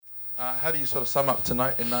How do you sort of sum up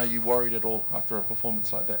tonight, and are you worried at all after a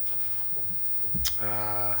performance like that?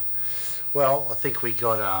 Well, I think we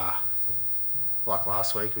got, like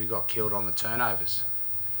last week, we got killed on the turnovers.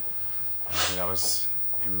 I think that was,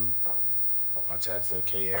 I'd say it's the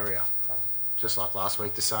key area. Just like last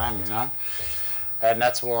week, the same, And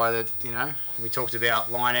that's why, we talked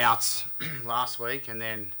about line-outs last week, and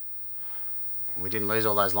then we didn't lose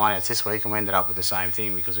all those line-outs this week, and we ended up with the same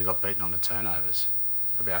thing because we got beaten on the turnovers.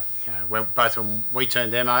 Both when we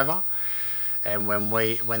turned them over and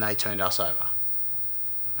when they turned us over.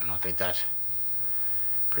 And I think that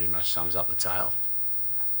pretty much sums up the tale.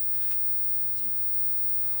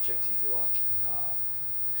 Do you feel like,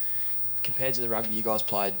 compared to the rugby you guys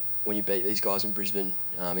played when you beat these guys in Brisbane,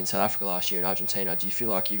 in South Africa last year, in Argentina, do you feel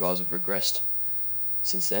like you guys have regressed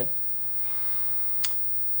since then?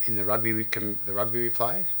 In the rugby we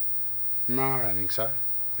played? No, I don't think so.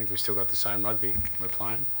 I think we've still got the same rugby we're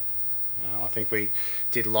playing. I think we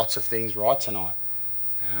did lots of things right tonight.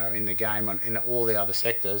 In the game, in all the other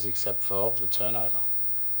sectors except for the turnover.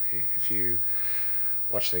 If you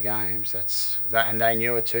watch the games, and they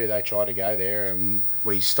knew it too. They tried to go there, and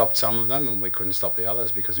we stopped some of them, and we couldn't stop the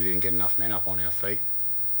others because we didn't get enough men up on our feet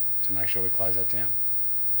to make sure we close that down.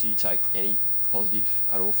 Do you take any positive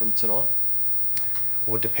at all from tonight?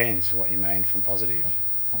 Well, it depends what you mean from positive.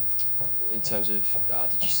 In terms of,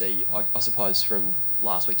 did you see, I suppose from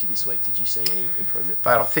last week to this week, did you see any improvement?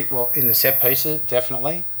 But I think, in the set pieces,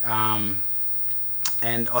 definitely. And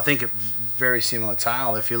I think a very similar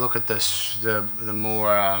tale. If you look at the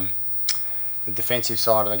more the defensive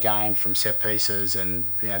side of the game from set pieces and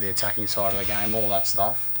the attacking side of the game, all that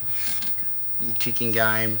stuff, the kicking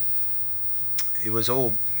game, it was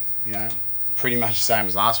all pretty much the same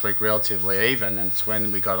as last week, relatively even. And it's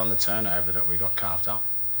when we got on the turnover that we got carved up,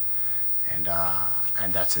 and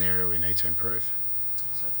that's an area we need to improve.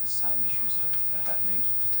 So if the same issues are happening,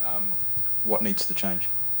 what needs to change?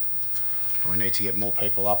 We need to get more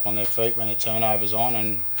people up on their feet when the turnover's on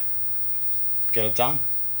and get it done.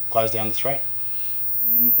 Close down the threat.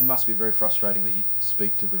 It must be very frustrating that you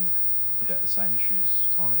speak to them about the same issues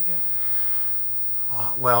time and again.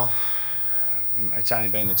 Well, it's only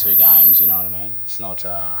been the 2 games, you know what I mean? It's not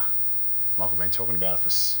like I've been talking about it for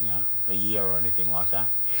a year or anything like that.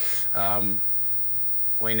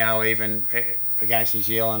 We know even against New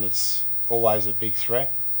Zealand, it's always a big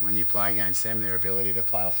threat when you play against them, their ability to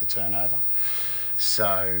play off the turnover.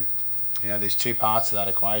 So, there's 2 parts to that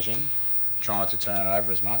equation. Try not to turn it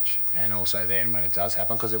over as much, and also then when it does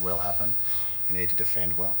happen, because it will happen, you need to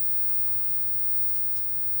defend well.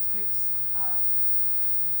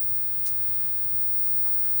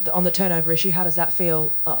 On the turnover issue, how does that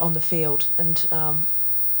feel on the field, and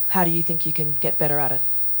how do you think you can get better at it?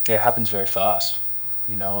 Yeah, it happens very fast.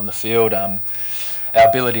 On the field, our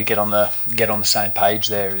ability to get on the same page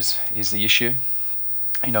there is the issue.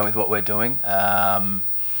 With what we're doing,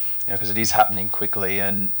 because it is happening quickly,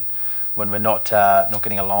 and when we're not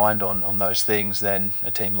getting aligned on those things, then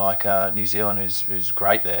a team like New Zealand, who's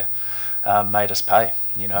great there, made us pay.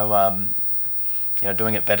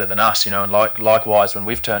 Doing it better than us. And likewise when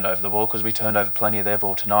we've turned over the ball, because we turned over plenty of their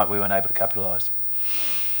ball tonight, we weren't able to capitalise.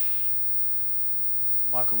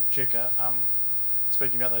 Michael, Cheika,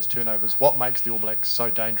 speaking about those turnovers, what makes the All Blacks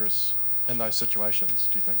so dangerous in those situations,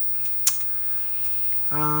 do you think?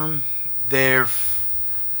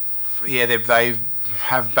 They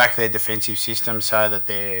have back their defensive system so that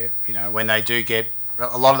they're, when they do get,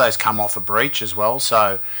 a lot of those come off a breach as well,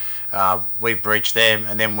 so we've breached them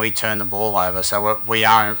and then we turn the ball over, so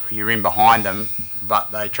you're in behind them,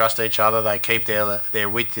 but they trust each other, they keep their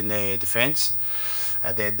width in their defence,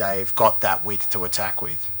 and then they've got that width to attack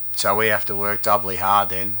with. So we have to work doubly hard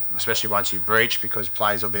then, especially once you breach, because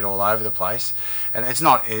plays are a bit all over the place. And it's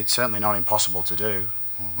certainly not impossible to do.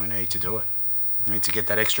 We need to do it. We need to get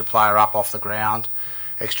that extra player up off the ground,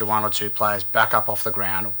 extra 1 or 2 players back up off the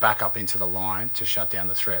ground or back up into the line to shut down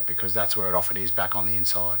the threat, because that's where it often is, back on the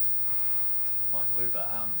inside. Michael Hooper,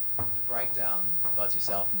 the breakdown, both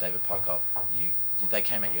yourself and David Pocock, they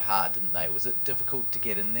came at you hard, didn't they? Was it difficult to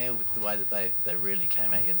get in there with the way that they really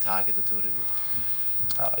came at you and targeted to it?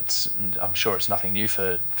 I'm sure it's nothing new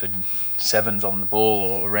for sevens on the ball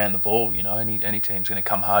or around the ball. Any team's going to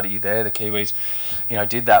come hard at you there. The Kiwis,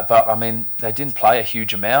 did that, but I mean they didn't play a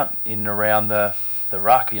huge amount in and around the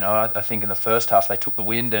ruck. I think in the first half they took the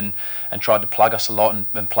wind and tried to plug us a lot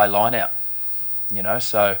and play line out.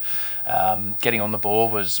 So getting on the ball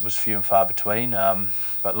was few and far between.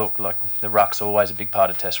 But look, the ruck's always a big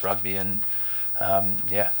part of Test rugby, and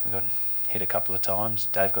we got hit a couple of times.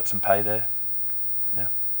 Dave got some pay there. Yeah.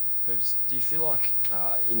 Hoops, do you feel like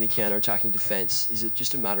in the counter-attacking defence, is it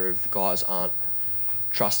just a matter of the guys aren't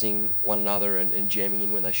trusting one another and jamming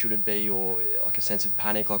in when they shouldn't be, or like a sense of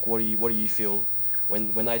panic? Like, what do you feel when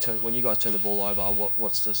you guys turn the ball over?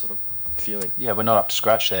 What's the sort of feeling? Yeah, we're not up to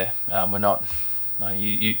scratch there. We're not. No,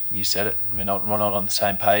 you said it. We're not on the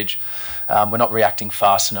same page. We're not reacting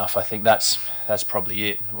fast enough. I think that's probably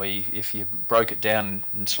it. If you broke it down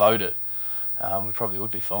and slowed it, we probably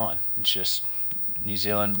would be fine. It's just New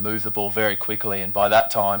Zealand move the ball very quickly, and by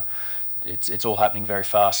that time, it's all happening very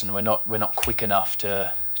fast, and we're not quick enough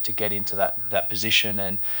to get into that position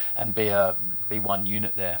and be one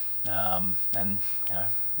unit there. And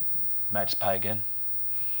made us pay again.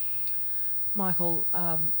 Michael,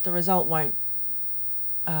 the result won't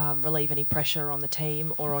relieve any pressure on the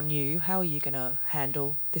team or on you. How are you going to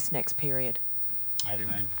handle this next period? How do you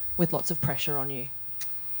mean? With lots of pressure on you.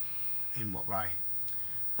 In what way?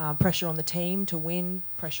 Pressure on the team to win,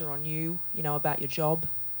 pressure on you, about your job.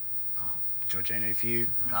 Georgina, if you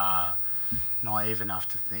are naive enough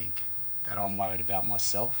to think that I'm worried about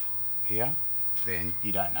myself here, then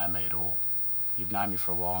you don't know me at all. You've known me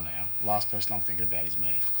for a while now. The last person I'm thinking about is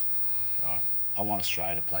me. Right? I want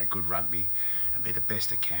Australia to play good rugby and be the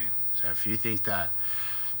best it can. So if you think that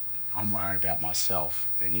I'm worried about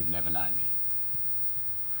myself, then you've never known me.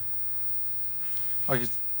 I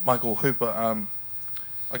guess, Michael Hooper,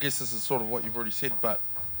 I guess this is sort of what you've already said, but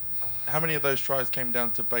how many of those tries came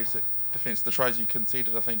down to basic defence? The tries you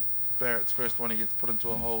conceded, I think Barrett's first one, he gets put into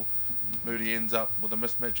a hole. Moody ends up with a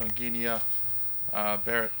mismatch on Guinea.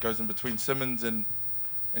 Barrett goes in between Simmons and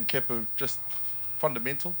Kepu. Just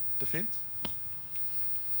fundamental defence?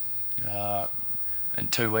 In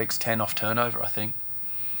 2 weeks, 10 off turnover, I think.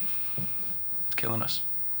 It's killing us.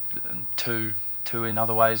 And two in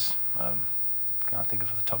other ways. Can't think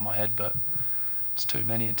of off the top of my head, but it's too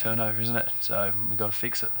many in turnover, isn't it? So we've got to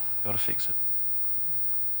fix it.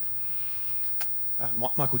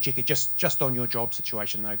 Michael Cheika, just on your job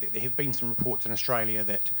situation though, there have been some reports in Australia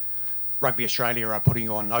that Rugby Australia are putting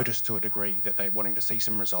you on notice to a degree that they're wanting to see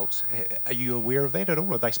some results. Are you aware of that at all?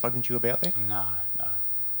 Have they spoken to you about that? No.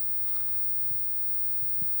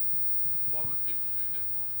 Why would people do that,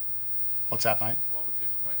 Mike? What's that, mate? Why would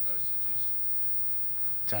people make those suggestions?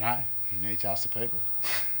 Don't know. You need to ask the people.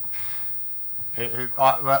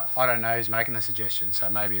 I don't know who's making the suggestion, so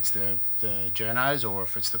maybe it's the journos, or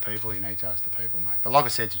if it's the people, you need to ask the people, mate. But like I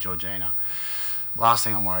said to Georgina, last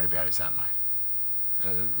thing I'm worried about is that,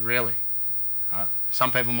 mate. Really.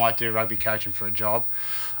 Some people might do rugby coaching for a job.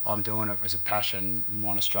 I'm doing it as a passion and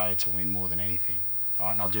want Australia to win more than anything.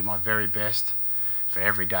 Right? And I'll do my very best for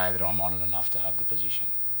every day that I'm honoured enough to have the position.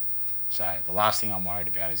 So the last thing I'm worried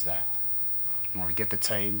about is that. I want to get the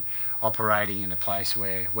team operating in a place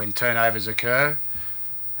where, when turnovers occur,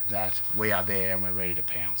 that we are there and we're ready to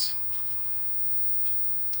pounce.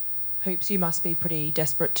 Hoops, you must be pretty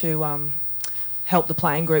desperate to help the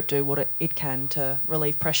playing group do what it can to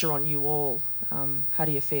relieve pressure on you all. How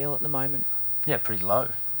do you feel at the moment? Yeah, pretty low.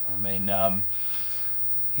 I mean,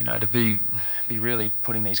 to be really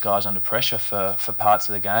putting these guys under pressure for parts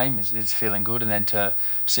of the game is feeling good, and then to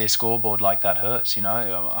see a scoreboard like that hurts,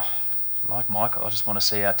 Like Michael, I just want to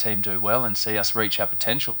see our team do well and see us reach our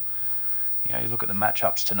potential. You look at the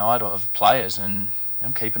matchups tonight of players, and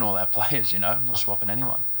I'm keeping all our players, I'm not swapping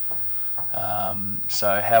anyone.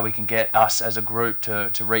 So how we can get us as a group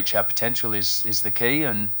to reach our potential is the key,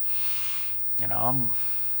 and I'm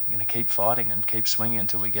going to keep fighting and keep swinging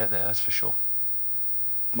until we get there, that's for sure.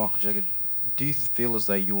 Michael Cheika, do you feel as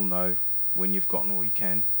though you'll know when you've gotten all you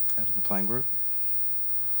can out of the playing group?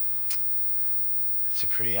 It's a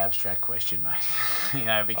pretty abstract question, mate.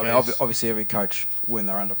 Because... I mean, obviously every coach, when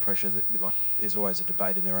they're under pressure, there's always a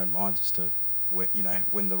debate in their own minds as to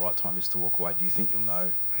when the right time is to walk away. Do you think you'll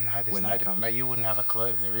know when that comes? Mate, you wouldn't have a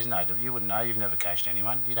clue. There is no... You wouldn't know. You've never coached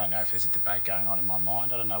anyone. You don't know if there's a debate going on in my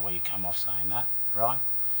mind. I don't know where you come off saying that, right?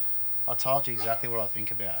 I told you exactly what I think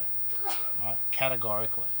about it, right?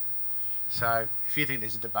 Categorically. So if you think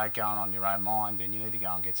there's a debate going on in your own mind, then you need to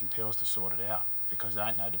go and get some pills to sort it out, because there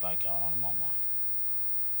ain't no debate going on in my mind.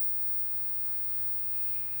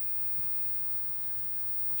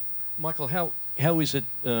 Michael, how is it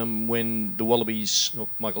when the Wallabies,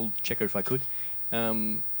 Michael, check if I could,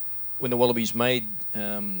 when the Wallabies made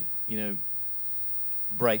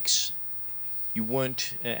breaks, you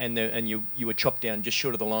weren't, and you were chopped down just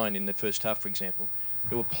short of the line in the first half, for example.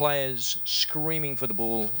 There were players screaming for the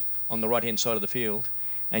ball on the right-hand side of the field,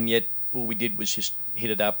 and yet all we did was just hit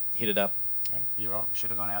it up. You're right. We should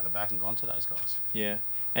have gone out the back and gone to those guys. Yeah.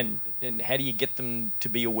 And how do you get them to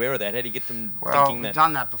be aware of that? How do you get them thinking that? Well, we've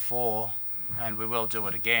done that before. and we will do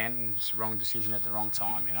it again. It's the wrong decision at the wrong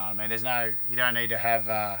time. You know what I mean? You don't need to have.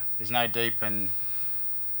 There's no deep and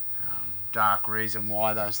dark reason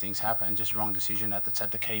why those things happen. Just wrong decision at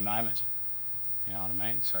the key moment. You know what I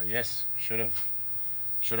mean? So yes, should have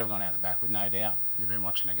gone out the back with no doubt. You've been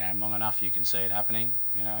watching the game long enough, you can see it happening.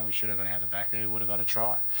 You know, we should have gone out the back there. We would have got a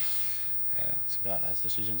try. Yeah, it's about those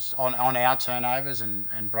decisions on our turnovers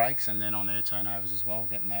and breaks, and then on their turnovers as well.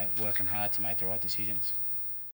 Working hard to make the right decisions.